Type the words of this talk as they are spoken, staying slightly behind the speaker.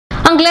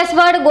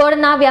અંકલેશ્વર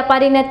ગોળના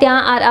વેપારીને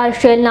ત્યાં આરઆર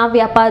શેલના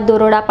વ્યાપાર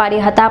દરોડા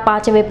પાડ્યા હતા।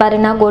 5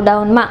 વેપારીના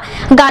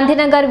ગોડાઉનમાં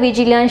Gandhinagar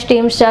vigilance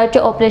team search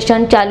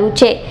operation ચાલુ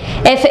છે।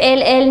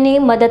 FLLની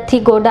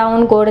મદદથી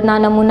ગોડાઉન ગોળના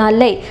નમૂના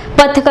લઈ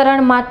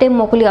પથ્થકરણ માટે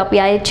મોકલી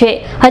અપાયા છે।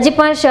 હજી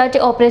પણ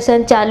સર્ચ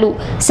ઓપરેશન ચાલુ।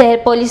 શહેર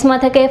પોલીસ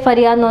મથકે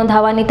ફરિયાદ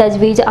નોંધાવવાની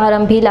તજવીજ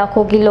આરંભી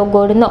લાખો કિલો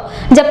ગોળનો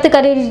જપ્ત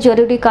કરી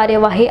જરૂરી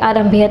કાર્યવાહી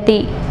આરંભી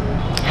હતી।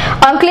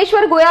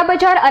 અંકલેશ્વર ગોયા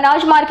બજાર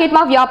અનાજ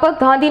માર્કેટમાં વ્યાપક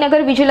ગાંધીનગર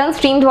વિજિલન્સ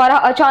ટીમ દ્વારા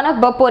અચાનક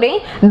બપોરે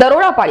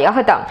દરોડા પાડ્યા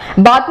હતા।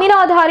 બાતમીના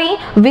આધારે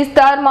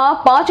વિસ્તારમાં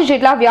 5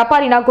 જેટલા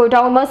વ્યાપારીના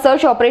ગોડાઉનમાં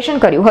સર્ચ ઓપરેશન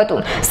કર્યું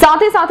હતું।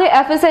 સાથે સાથે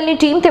FSLની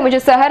ટીમ તેમજ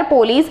શહેર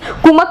પોલીસ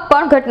કુમક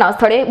પણ ઘટના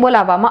સ્થળે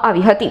બોલાવવામાં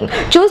આવી હતી।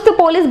 ચુસ્ત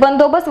પોલીસ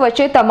બંદોબસ્ત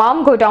વચ્ચે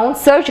તમામ ગોડાઉન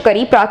સર્ચ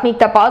કરી પ્રાથમિક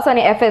તપાસ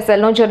અને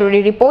FSLનો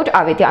જરૂરી રિપોર્ટ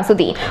આવે ત્યાં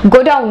સુધી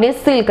ગોડાઉનને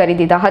સીલ કરી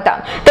દીધા હતા।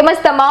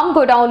 તેમજ તમામ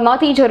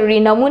ગોડાઉનમાંથી જરૂરી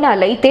નમૂના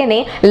લઈ તેને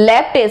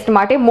લેબ ટેસ્ટ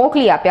માટે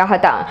મોકલી આપ્યા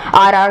હતા।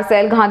 આરઆર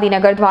સેલ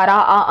ગાંધીનગર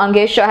દ્વારા આ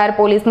અંગે શહેર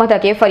પોલીસ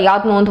મથકે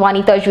ફરિયાદ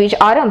નોંધવાની તજવીજ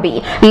આરંભી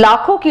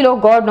લાખો કિલો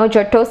ગોળનો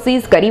જથ્થો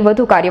સીઝ કરી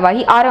વધુ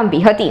કાર્યવાહી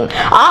આરંભી હતી।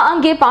 આ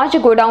અંગે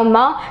 5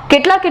 ગોડાઉનમાં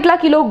કેટલા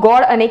કિલો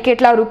ગોળ અને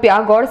કેટલા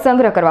રૂપિયા ગોળ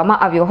સંગ્રહ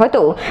કરવામાં આવ્યો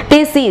હતો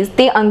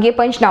તે અંગે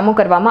પંચનામું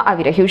કરવામાં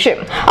આવી રહ્યું છે।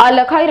 આ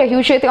લખાઈ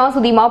રહ્યું છે ત્યાં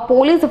સુધીમાં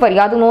પોલીસ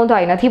ફરિયાદ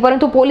નોંધાઈ નથી,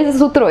 પરંતુ પોલીસ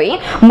સૂત્રોએ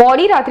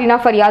મોડી રાત્રિના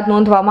ફરિયાદ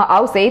નોંધવામાં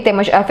આવશે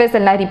તેમજ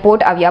FSLના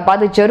રિપોર્ટ આવ્યા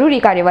બાદ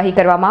જરૂરી કાર્યવાહી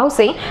કરવામાં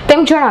આવશે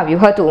તેમ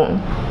જણાવ્યું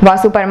હતું।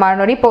 વાસુ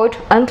પરમારનો રિપોર્ટ,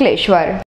 અંકલેશ્વર।